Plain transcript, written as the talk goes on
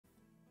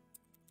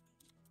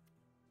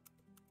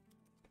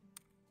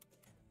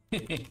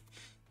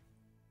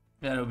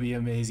That'll be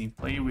amazing.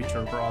 Play with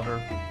your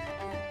brother.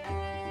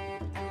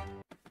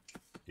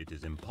 It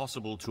is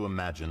impossible to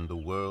imagine the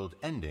world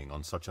ending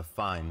on such a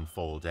fine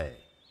fall day.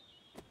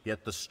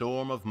 Yet the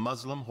storm of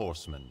Muslim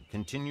horsemen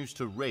continues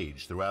to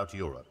rage throughout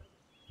Europe,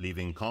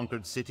 leaving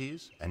conquered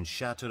cities and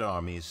shattered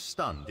armies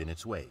stunned in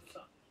its wake.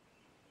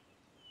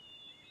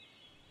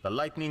 The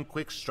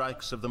lightning-quick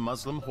strikes of the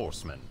Muslim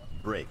horsemen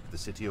break the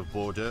city of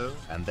Bordeaux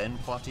and then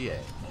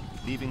Poitiers,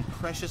 leaving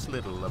precious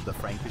little of the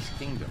Frankish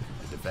kingdom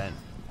to defend.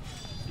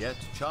 Yet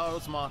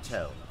Charles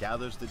Martel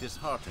gathers the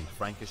disheartened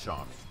Frankish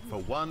army for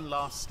one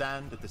last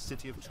stand at the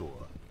city of Tours.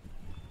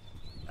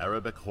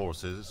 Arabic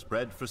horses,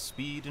 bred for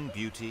speed and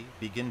beauty,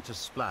 begin to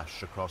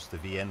splash across the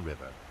Vienne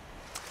River.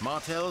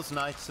 Martel's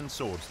knights and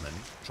swordsmen,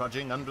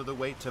 trudging under the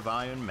weight of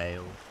iron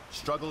mail,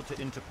 struggle to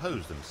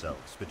interpose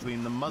themselves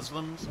between the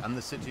Muslims and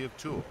the city of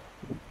Tours.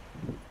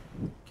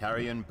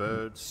 Carrion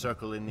birds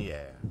circle in the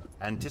air,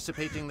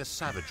 anticipating the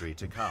savagery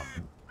to come.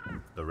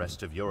 The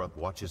rest of Europe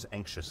watches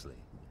anxiously,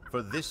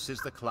 for this is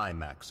the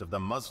climax of the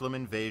Muslim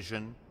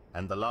invasion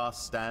and the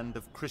last stand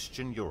of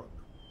Christian Europe.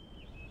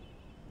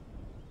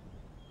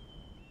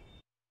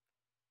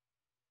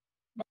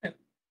 À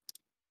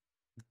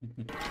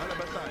la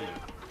bataille.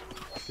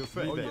 Que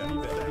fait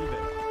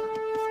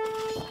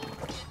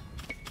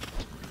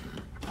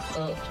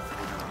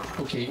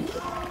Okay.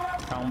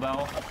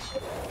 Countbell.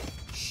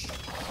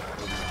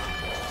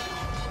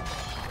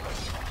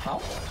 How?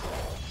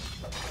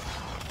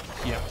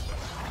 Yeah.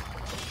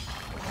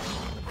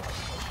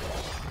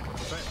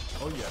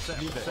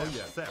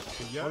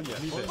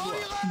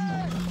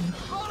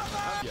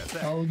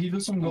 I'll give you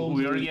some gold.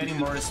 We are getting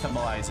more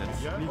stabilized.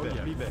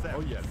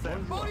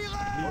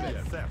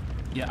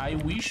 Yeah, I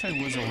wish I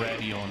was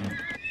already on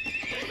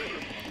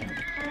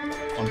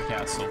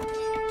castle.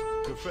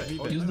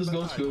 Use this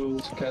gold to go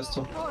to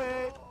castle.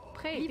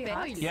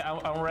 Yeah,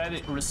 I'm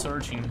already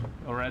researching,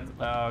 already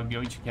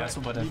going to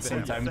castle, but at the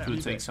same time it will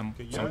take some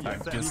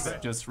time.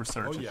 Just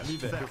research. Okay.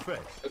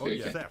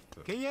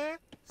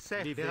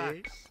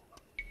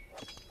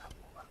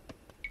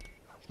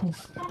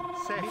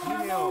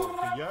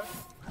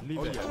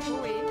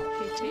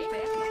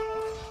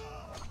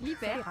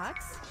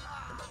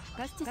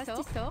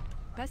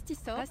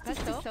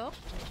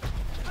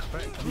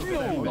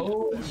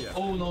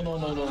 Oh no,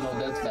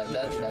 that's bad,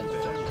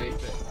 okay.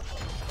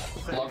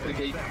 Lock the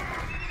gate.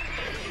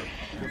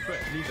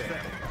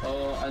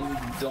 Oh, I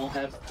don't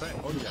have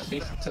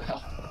anything to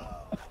help.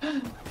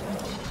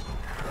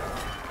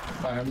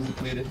 Firearms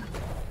depleted.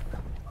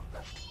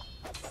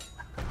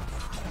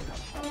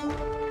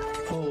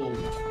 Oh,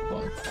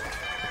 fuck.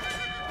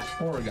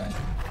 Poor guy.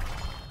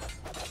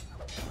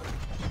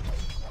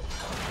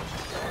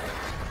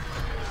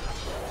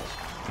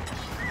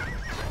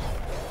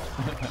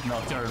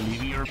 Not they're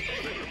leaving your...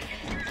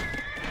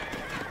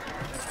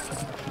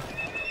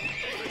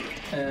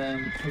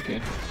 Okay.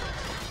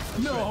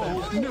 No!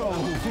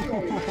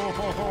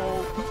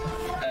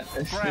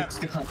 Crap.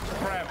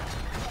 Crap!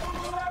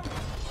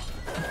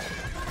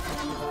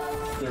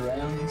 The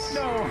rounds.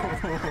 No!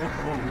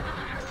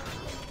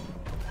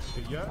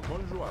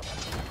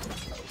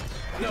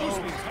 No!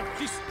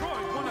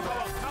 Destroyed one of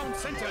our town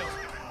centers!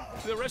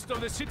 The rest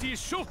of the city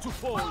is sure to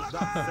fall!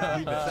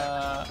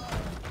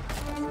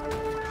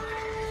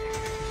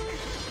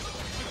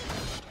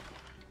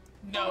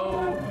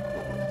 No!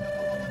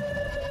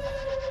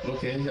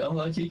 Okay,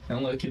 unlucky.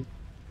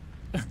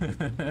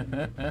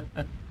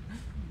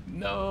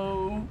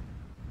 No!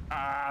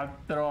 Ah,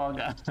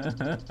 droga!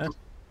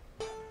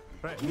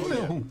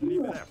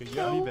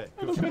 Não!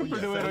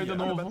 Perdeu o herói de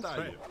novo.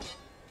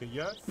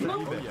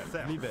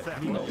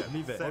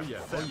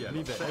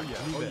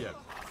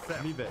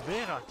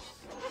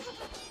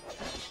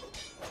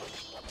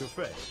 Que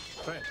fait?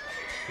 Prêt.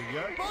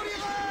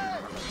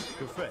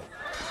 Que fait?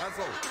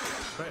 Azul.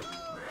 Prêt.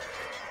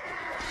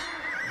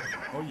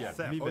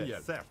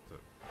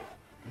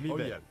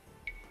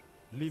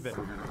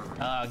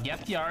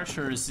 Get the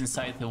archers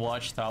inside the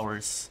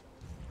watchtowers.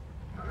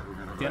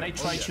 Then I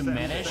try to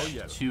manage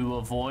to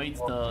avoid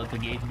the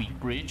gate being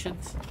breached.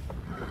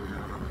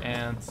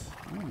 And...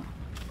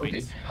 wait.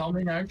 Okay, how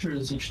many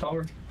archers each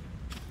tower?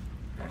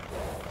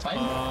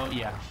 5?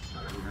 Yeah.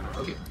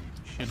 Okay.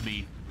 Should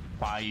be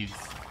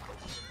 5.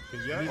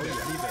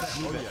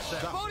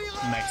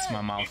 Maximum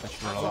amount that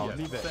you're allowed.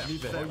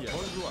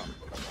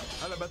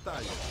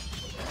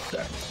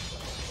 There.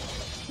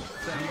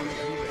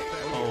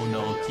 Oh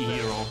no,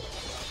 T-Hero.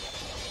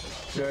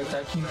 They're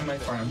attacking my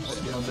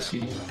farms, you know, the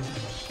city.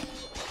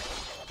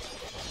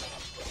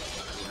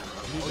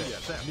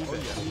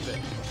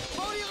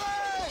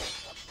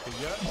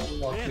 I'll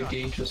lock the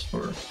gate just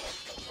for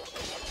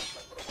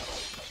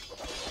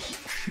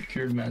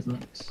secured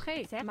measurements.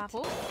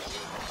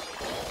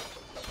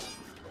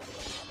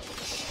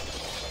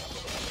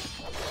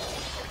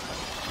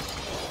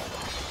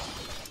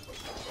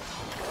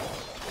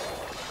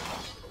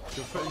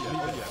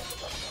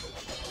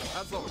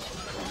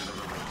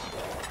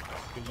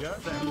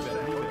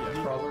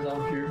 Problem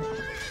down here.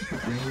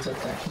 Green's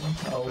attacking.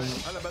 I'll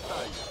À la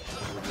bataille.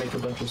 make a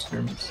bunch of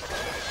skirmishes.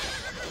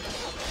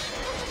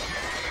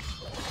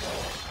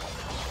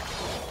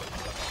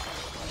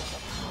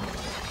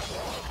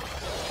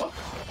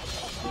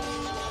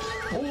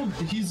 Oh,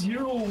 he's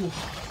hero!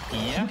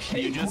 Yeah,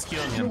 you just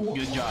killed him.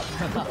 Good job.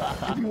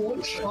 You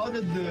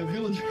one-shotted the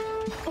villager.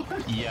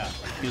 Yeah,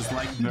 he's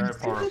like very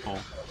powerful.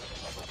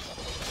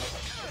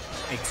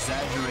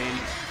 Exaggerated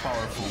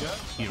powerful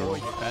hero.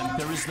 And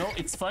there is no...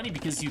 It's funny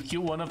because you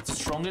kill one of the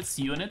strongest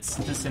units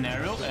in the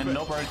scenario and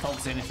nobody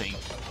talks anything.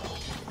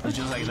 It's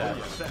just like that.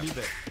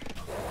 Libère.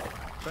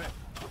 Prêt.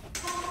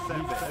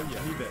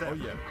 Libère. Oh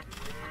yeah.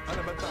 À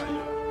la bataille.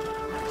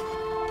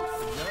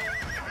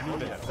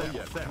 Libère.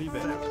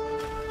 Libère.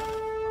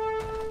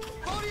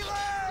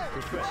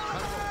 Que fait?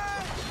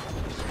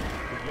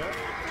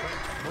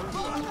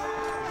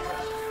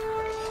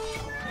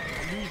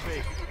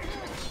 Libère.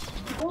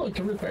 Oh, I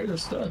can repair the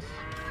stuff.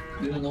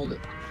 Didn't know that.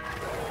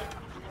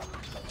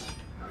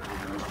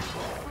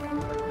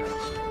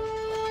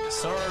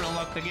 Sword,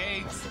 unlock the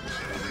gate.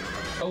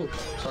 Oh,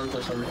 sorry.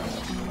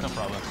 No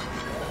problem.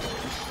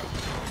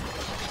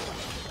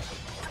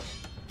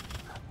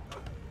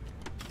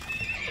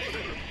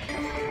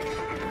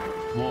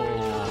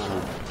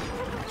 Whoa.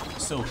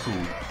 So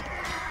cool.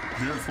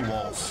 Beautiful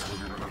walls.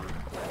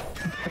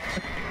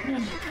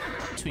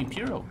 To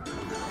Imperial.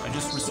 I'm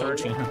just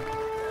researching.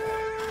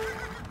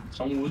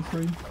 Some wood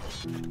for you.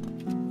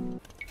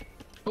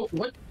 Oh,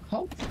 what?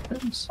 How?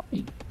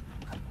 Inside.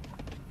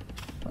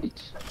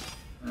 Wait.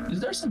 Is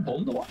there some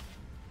bone to watch?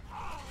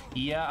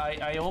 Yeah,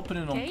 I opened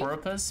it on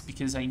purpose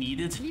because I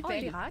needed.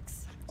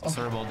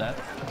 Sorry about that.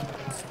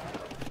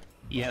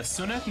 Yeah,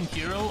 soon at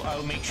Imperial,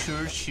 I'll make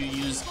sure to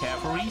use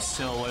cavalry,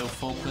 so I'll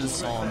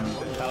focus on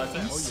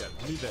paladins.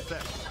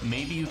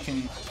 Maybe you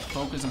can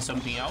focus on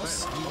something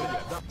else.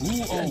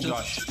 Ooh, oh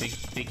gosh,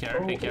 take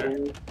care, take care.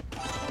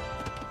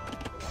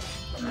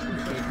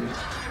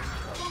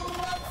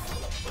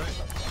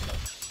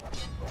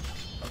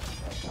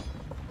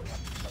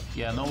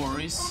 Yeah, no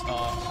worries.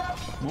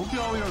 Move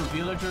all your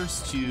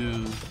villagers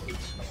to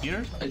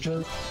here. I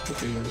just...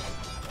 Okay,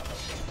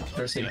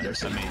 they're safe, Yeah, they're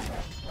safe. amazing.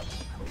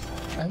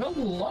 I have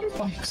a lot of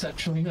bikes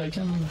actually, I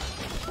can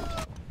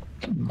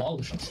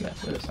demolish and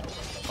stuff.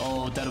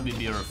 Oh, that'll be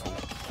beautiful.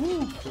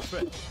 Que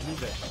fait?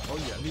 Libère. Oh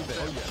yeah.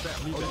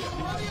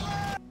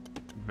 Libère.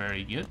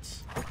 Very good.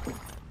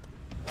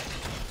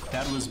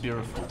 That was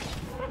beautiful.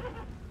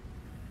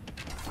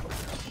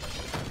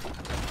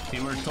 They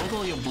were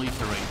totally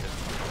obliterated.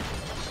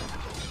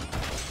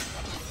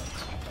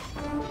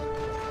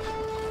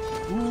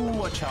 Ooh,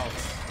 watch out.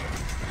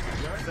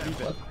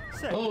 Libère.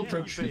 Oh,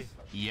 Attribution.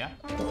 Yeah.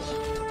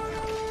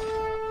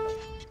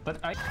 But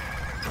I...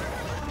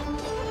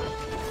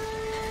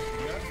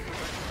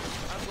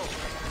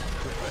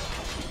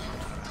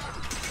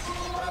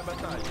 À la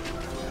bataille.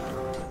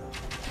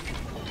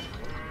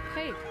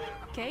 Prêt.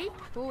 Kate.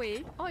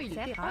 Oe. Oil.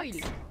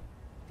 Pirates.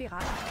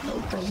 No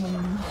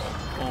problem.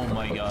 Oh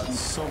my god,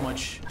 so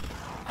much.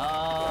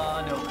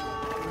 No.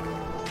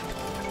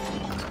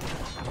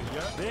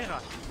 Vera.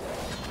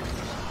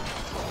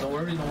 Don't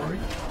worry.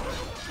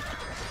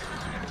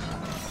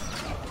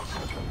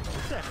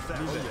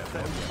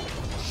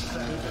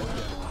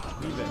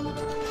 Libère.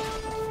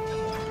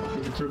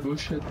 Get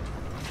Attribution.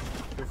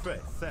 Que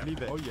fait?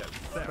 Libère. Oh yeah.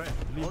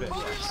 Libère.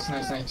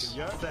 Nice.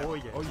 Oh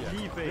yeah.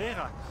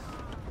 Libère.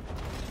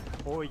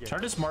 Oh yeah.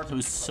 Charles Martel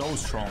is so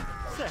strong.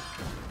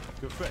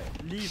 Que fait?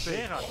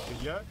 Libère.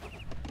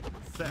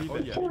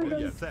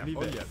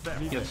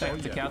 Get back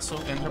to castle,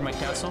 enter my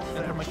castle,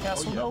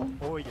 no.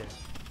 Oh yeah.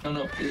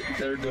 No,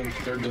 they're doomed.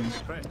 Que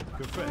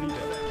fait?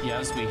 Libère.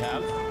 Yes, we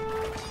have.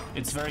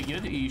 It's very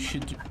good. You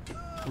should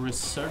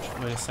research.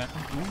 Wait a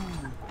second.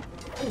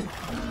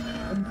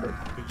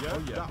 Oh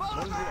yeah.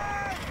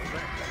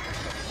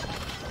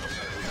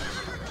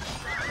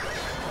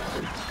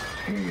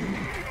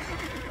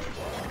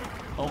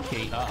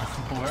 Okay,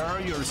 where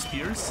are your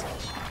spears?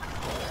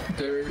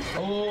 They're...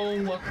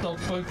 Oh, what the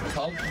fuck?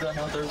 How the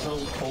hell there's no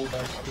hold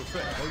there? Que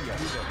fait? Oh yeah.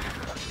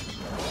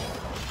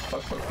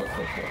 Fuck.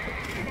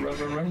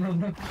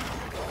 Run.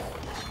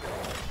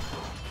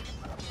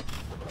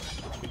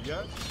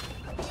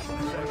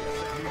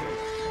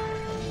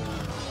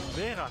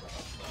 Vera.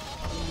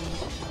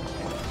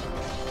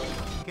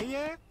 Quem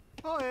é?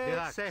 Oh,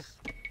 é. Certo.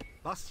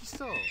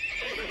 Maciço.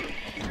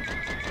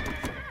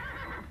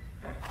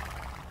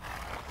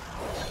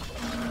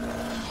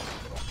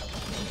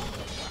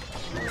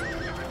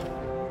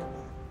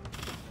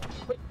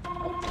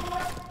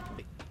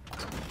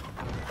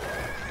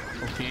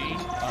 Okay,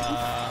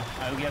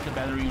 I'll get the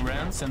battery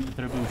rams and the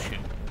Attribution.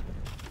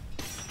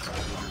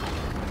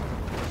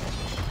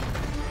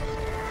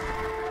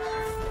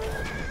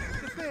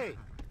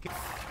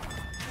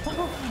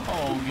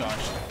 Oh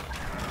gosh.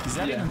 Is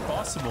that even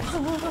possible?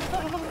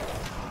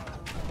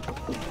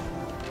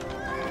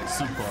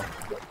 Super.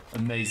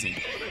 Amazing.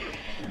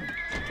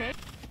 Okay.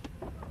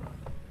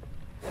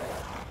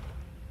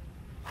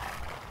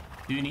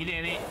 Do you need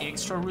any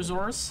extra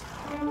resource?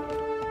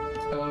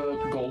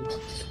 Gold.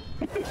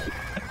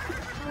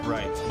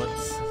 Right, but...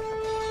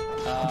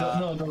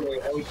 no, don't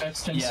worry. I will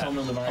exchange some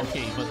of them.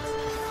 Okay, but...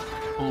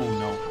 Oh,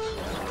 no.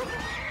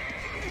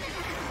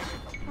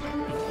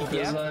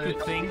 Yeah, the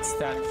things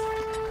that...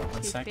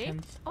 1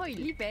 second. Oil.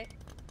 Livet.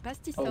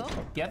 Pastisseau.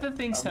 Get the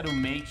things that will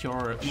make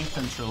your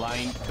infantry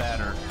line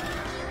better.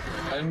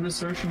 I'm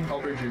researching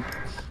aubergine.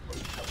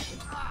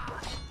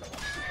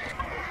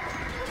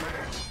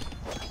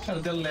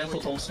 Cara, deleta o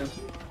Tom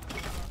sempre.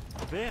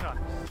 Vera.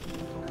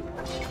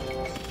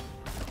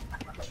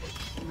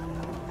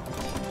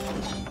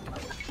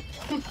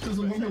 Putz,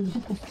 o nome é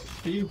louco.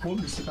 Feio,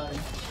 roubo esse cara.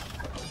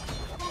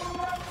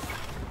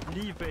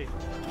 Livet.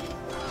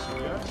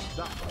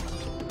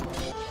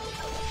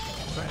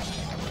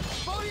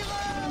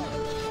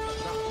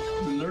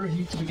 Lure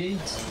him to the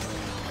gates.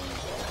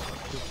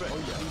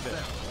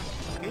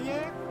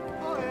 Gagné.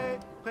 Ohé.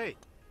 Prêt.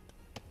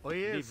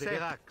 Ohé,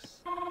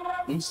 Serax.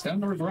 We'll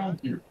stand our ground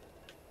here.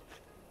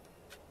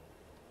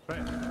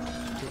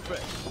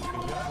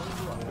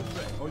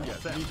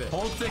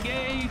 Hold the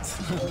gate!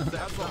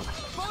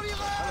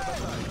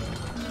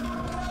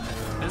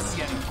 This is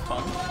getting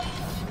fun.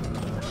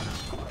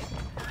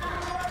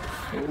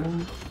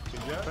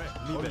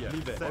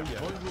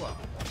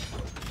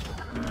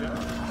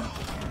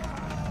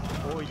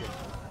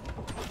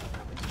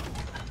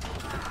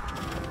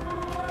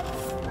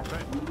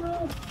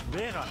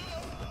 Vera.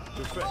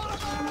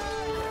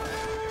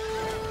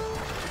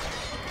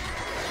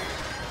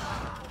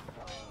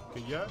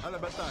 À la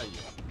bataille.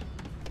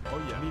 Oh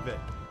yeah, Livet.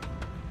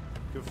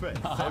 Que fait?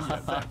 Oh yeah,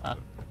 certes.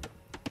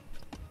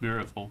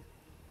 Beautiful.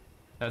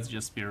 That's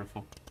just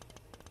beautiful.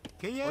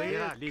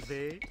 Gagné.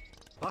 Livet.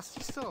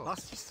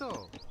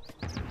 Pastisseau.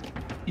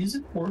 Is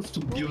it worth to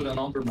build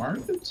another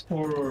market,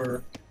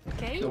 or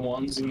Okay. the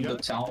ones in the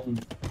town,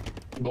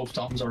 both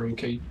towns are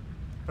okay?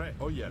 Prêt?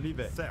 Oh yeah,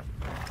 Livet. Certes.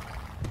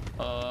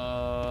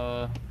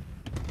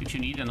 If you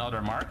need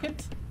another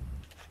market?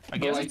 I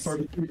But guess like it's, for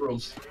the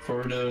heroes,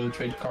 for the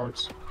trade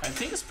cards. I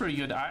think it's pretty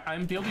good.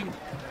 I'm building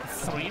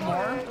 3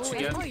 more to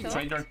get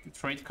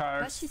trade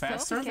cards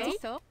faster.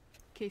 Pastisseau.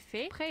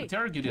 Café. Prêt. But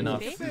they're good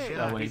enough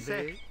that way.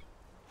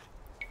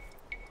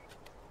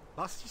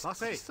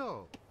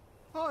 Pastisseau.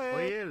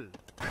 Ohé.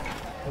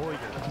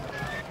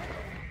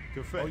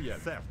 Que fait? Oh yeah,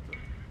 certes.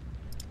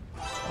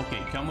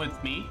 Okay, come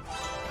with me.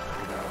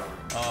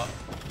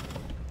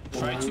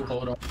 Try to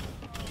Hold on.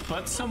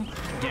 put some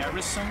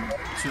garrison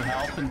to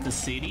help in the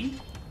city.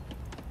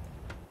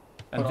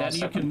 And Hold on then a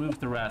you can second. move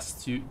the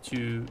rest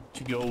to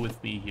go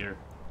with me here.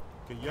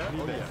 Oh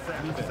yeah,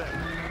 certes.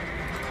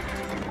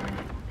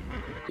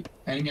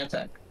 Enemy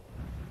attack.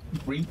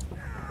 Green.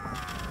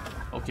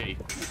 Okay.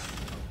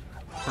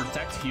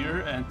 Protect here,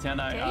 and then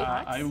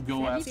I will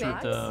go after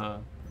the...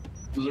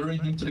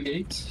 Luring him to the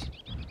gates.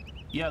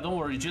 Yeah, don't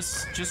worry.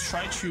 Just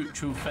try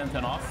to fend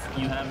them off.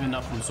 You have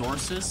enough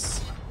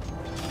resources.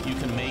 You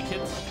can make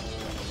it.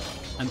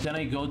 And then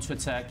I go to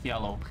attack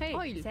yellow. Prêt.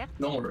 Oil. Certes.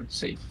 Don't worry,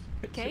 safe.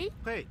 Okay.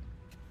 Prêt.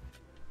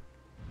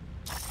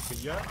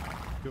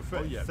 Que fait?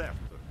 Oh yeah, certes.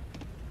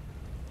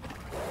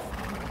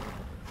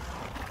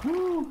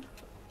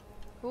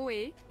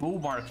 Ohé. Bull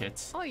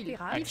market. Oil.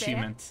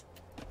 Achievement.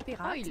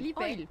 Oil.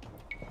 Oil.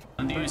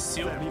 And you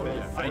still...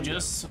 I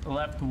just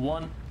left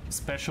 1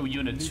 special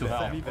unit to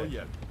help, Oh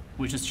yeah.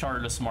 which is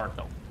Charles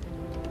Martel.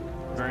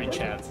 Very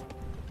chat.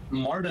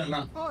 More than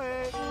enough.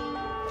 Ohé.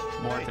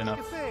 More than enough.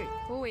 Café.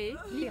 Ohé.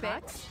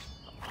 Livet.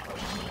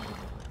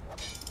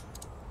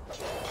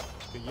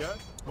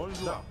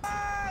 Bonjour.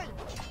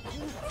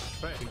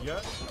 Prêt?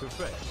 Que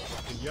fait?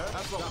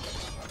 Avant.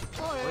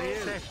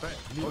 Ohé. Prêt?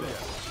 Livet.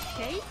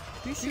 Okay.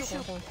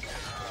 Bûcheron.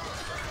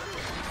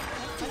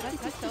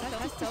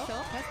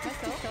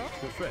 Pastisseau.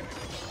 Que fait?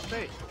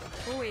 Prêt.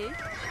 Ohé.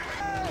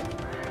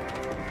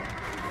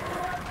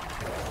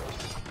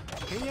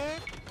 Gagné.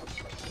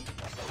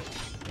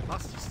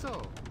 Pastisseau.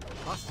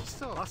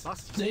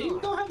 They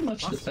don't have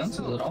much defenses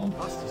at all.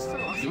 Pastisseau.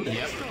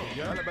 Yep.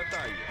 À la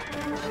bataille.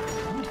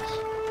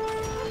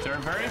 They're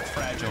very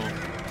fragile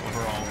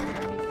overall.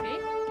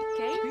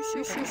 Okay.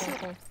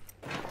 Bûcheron.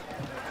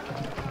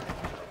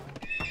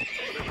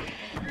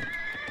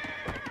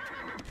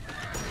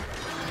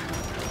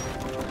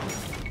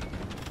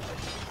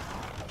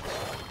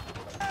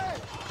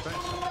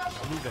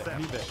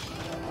 Livet.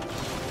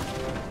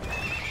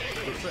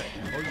 Que fait?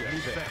 Oh yeah,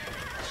 Livet.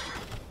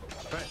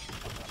 Prêt?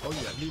 Oh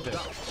yeah, Livet.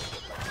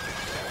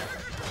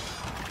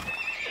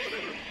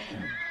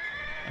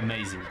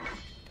 Amazing.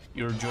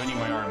 You're joining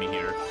my army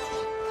here.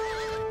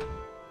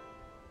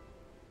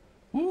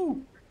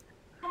 Woo!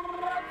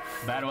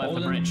 Battle at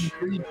the bridge.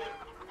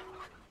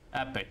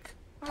 Epic.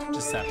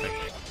 Just epic.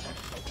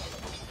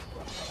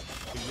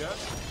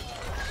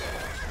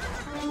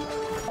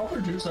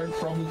 Aubergines are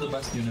probably the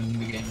best unit in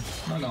the game.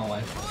 Not gonna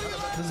lie.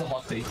 This is a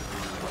hot take.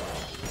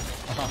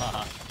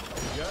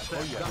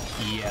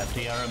 Yeah,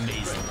 they are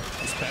amazing.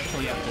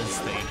 Especially at this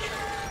stage.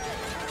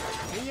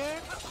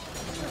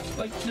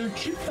 Like, they're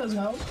cheap as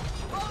hell.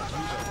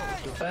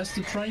 Fast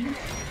to train.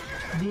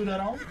 Good at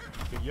all.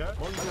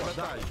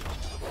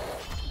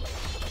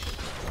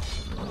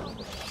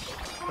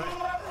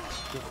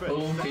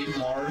 Okay,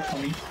 more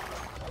coming.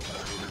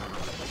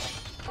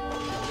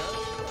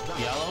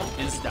 Yellow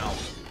is down.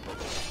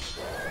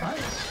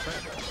 Nice.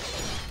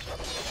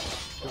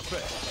 Que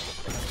fait?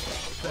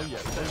 Oh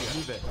yeah, on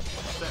y va.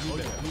 On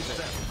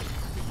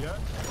y va.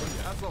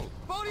 Assaut.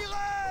 Oh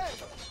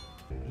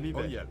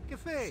yeah. Que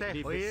fait?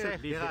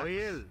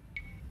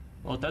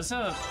 Oh, that's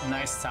a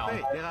nice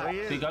town.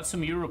 They got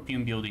some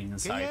European buildings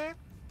inside.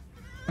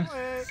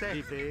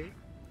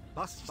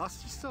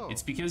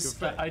 It's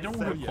because I don't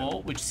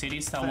recall which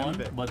cities that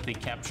won, but they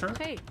capture.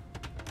 Prêt.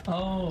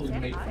 Oh,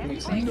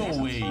 makes sense. No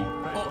way.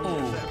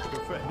 Uh-oh.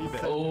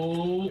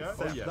 Oh.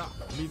 Oh yeah.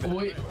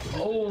 Wait.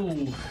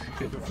 Oh.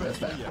 That's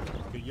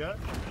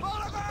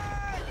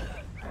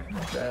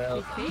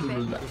bad.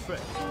 Really bad.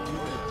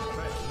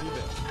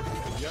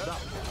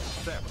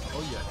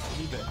 Oh yeah,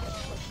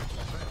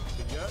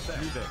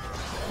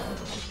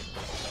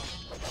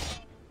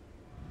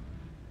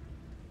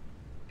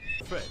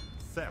 fait,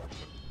 certes.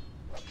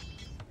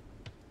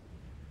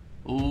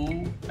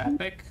 Ooh,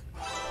 epic.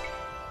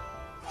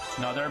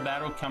 Another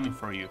battle coming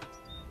for you.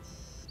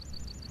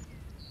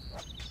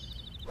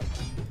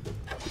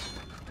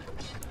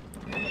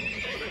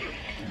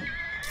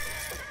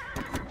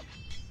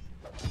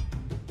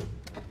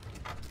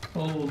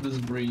 Oh, this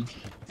bridge.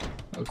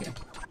 Okay.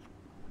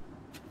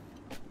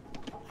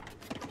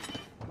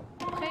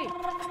 Prêt.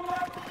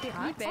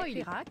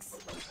 Libère.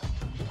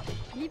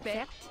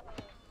 Libère.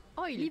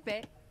 Oil.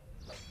 Libère.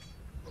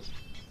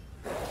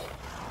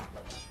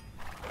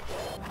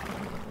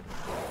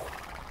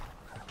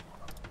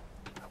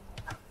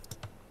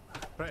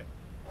 Prêt.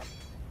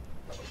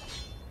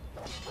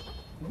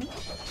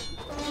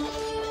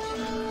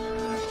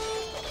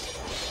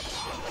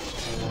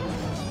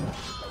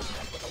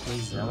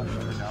 Pois é,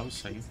 legal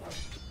isso aí.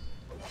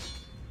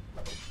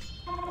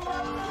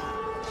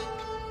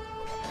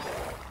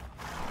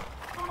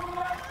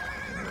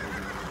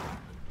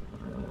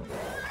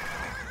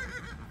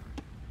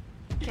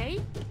 Ok.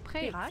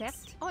 Prêt.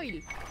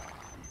 Oil.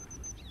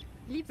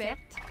 Libère.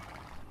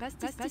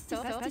 Pastisor.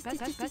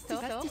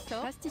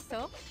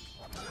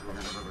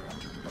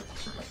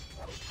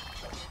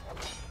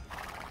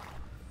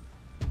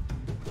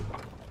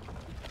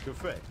 Que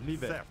fait?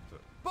 L'hiver. Certes.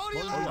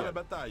 La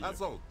bataille.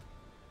 Assaut.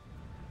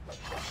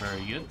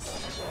 Very good.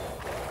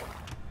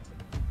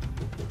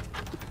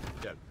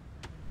 Quel?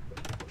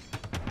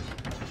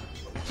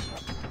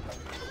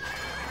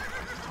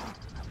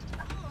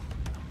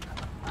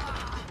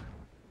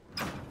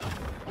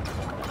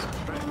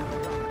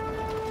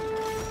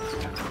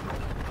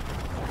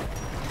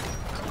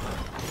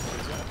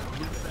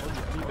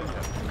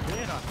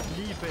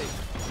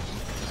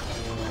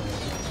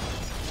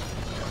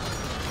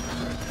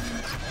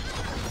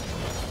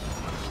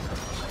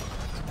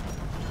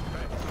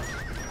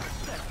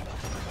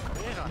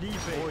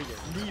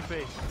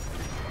 Liebe.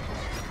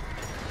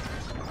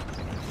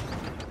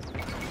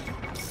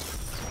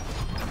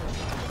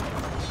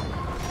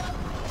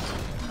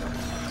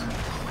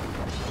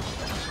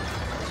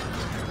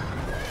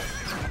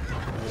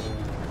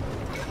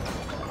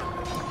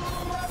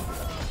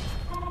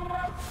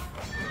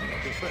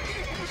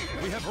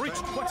 We have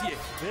reached Poitiers.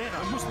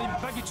 A Muslim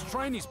baggage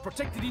train is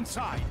protected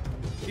inside.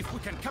 If we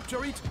can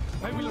capture it,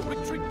 they will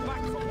retreat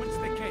back from whence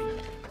they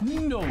came.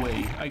 No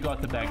way, I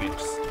got the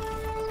baggage.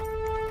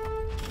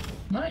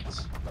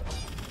 Nice.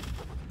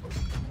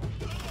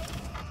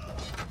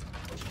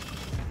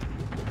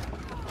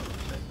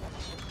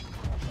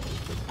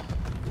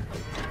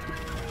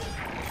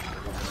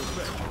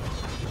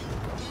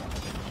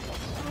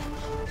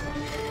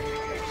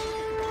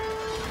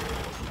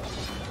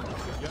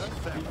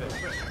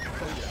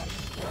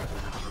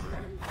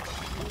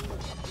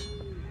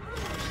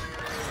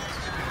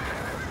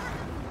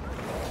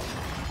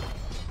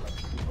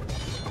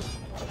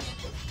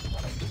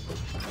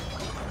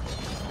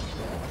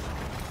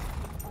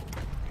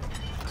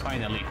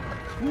 Finally.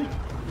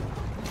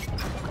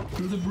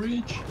 Through the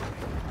bridge.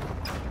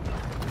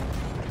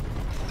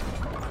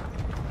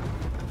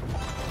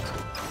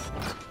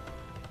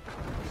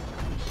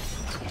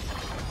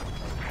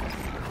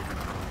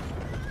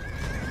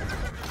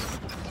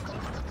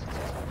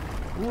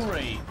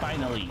 Hooray,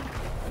 finally.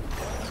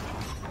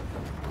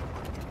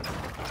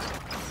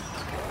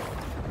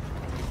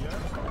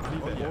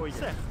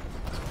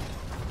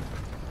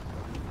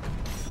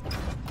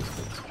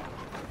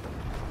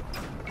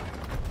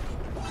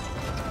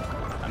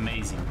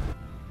 Amazing.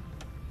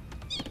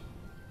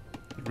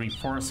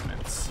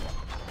 Reinforcements.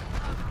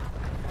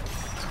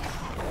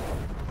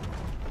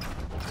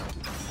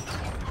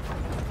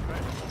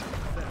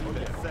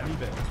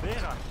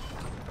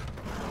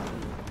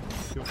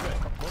 Que fait?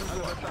 À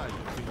la bataille.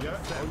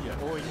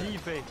 Oh,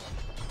 liebe.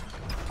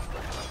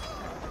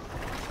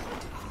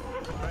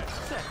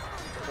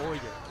 Oh,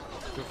 yeah.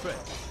 Que fait?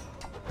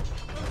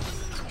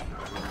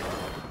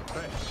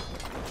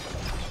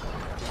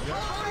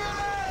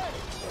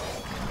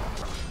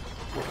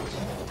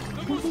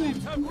 The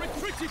Muslims have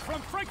retreated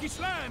from Frankish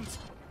lands.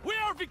 We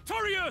are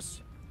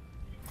victorious.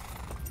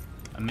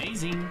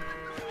 Amazing.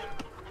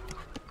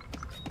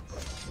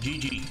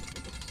 GG.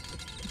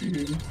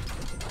 GG.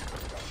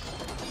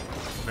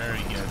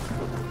 Very good.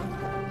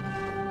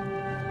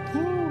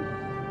 Woo.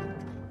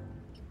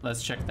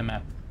 Let's check the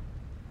map.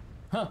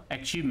 Huh,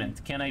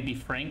 achievement. Can I be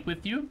frank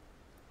with you?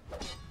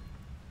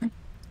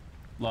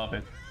 Love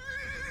it.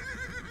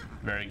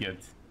 Very good.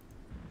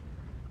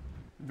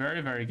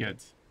 Very, very good.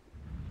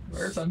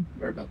 Very fun.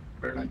 Very fun.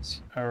 Very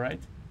nice.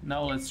 Alright,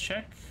 now let's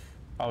check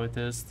how it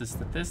is, the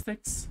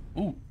statistics.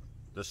 Ooh.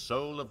 The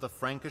soul of the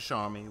Frankish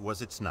army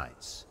was its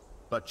knights,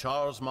 but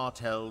Charles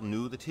Martel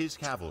knew that his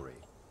cavalry,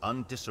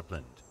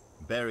 undisciplined,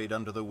 buried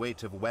under the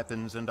weight of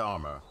weapons and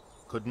armor,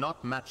 could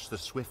not match the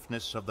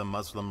swiftness of the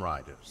Muslim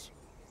riders.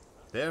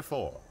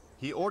 Therefore,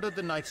 he ordered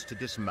the knights to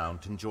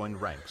dismount and join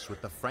ranks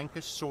with the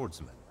Frankish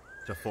swordsmen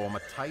to form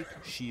a tight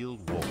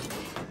shield wall.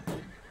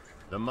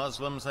 The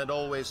Muslims had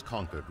always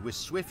conquered with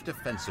swift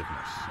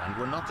offensiveness and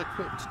were not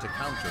equipped to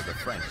counter the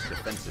Franks'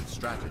 defensive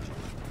strategy.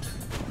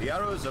 The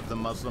arrows of the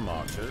Muslim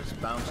archers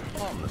bounced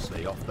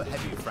harmlessly off the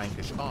heavy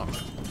Frankish armor,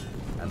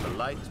 and the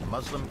light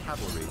Muslim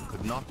cavalry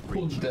could not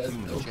reach the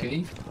human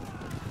chain.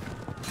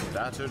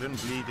 Battered and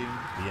bleeding,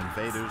 the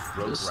invaders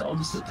broke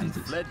ranks and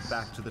fled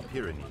back to the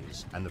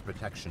Pyrenees and the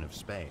protection of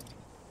Spain.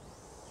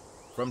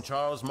 From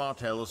Charles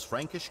Martel's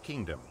Frankish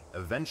kingdom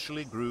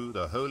eventually grew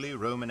the Holy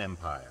Roman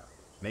Empire,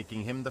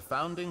 making him the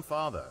founding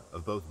father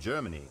of both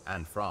Germany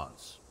and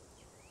France.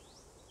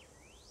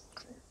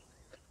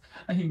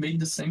 And he made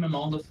the same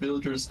amount of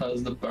villagers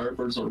as the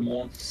Berbers or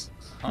Monks.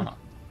 Huh.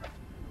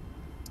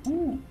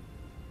 Ooh.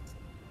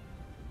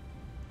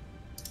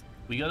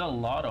 We got a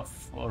lot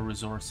of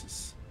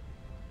resources.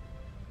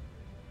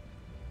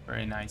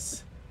 Very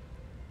nice.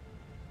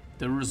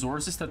 The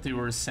resources that they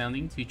were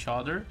sending to each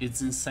other,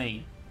 it's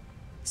insane.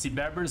 See,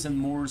 Berbers and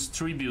Moors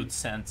tribute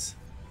sent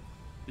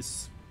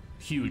is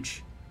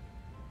huge.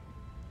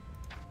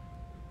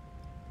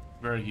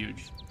 Very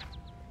huge.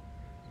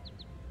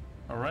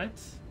 Alright.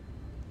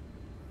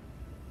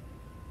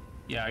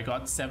 Yeah, I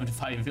got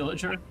 75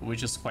 villager,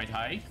 which is quite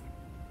high.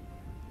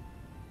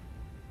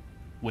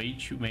 Way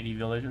too many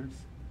villagers.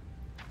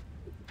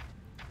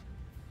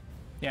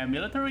 Yeah,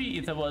 military,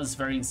 it was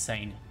very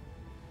insane.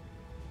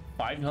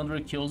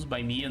 500 kills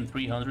by me and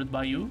 300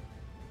 by you.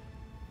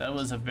 That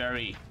was a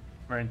very,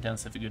 very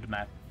intensive, good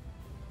map.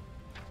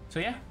 So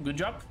yeah, good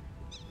job.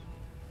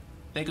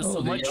 Thank you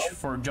so much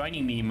for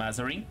joining me,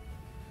 Mazarin.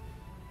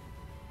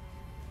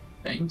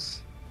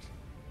 Thanks.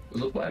 It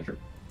was a pleasure.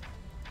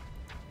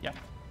 Yeah.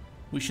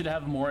 We should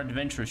have more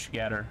adventures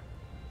together.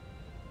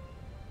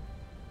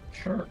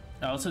 Sure.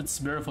 Also, it's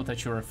beautiful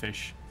that you're a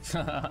fish.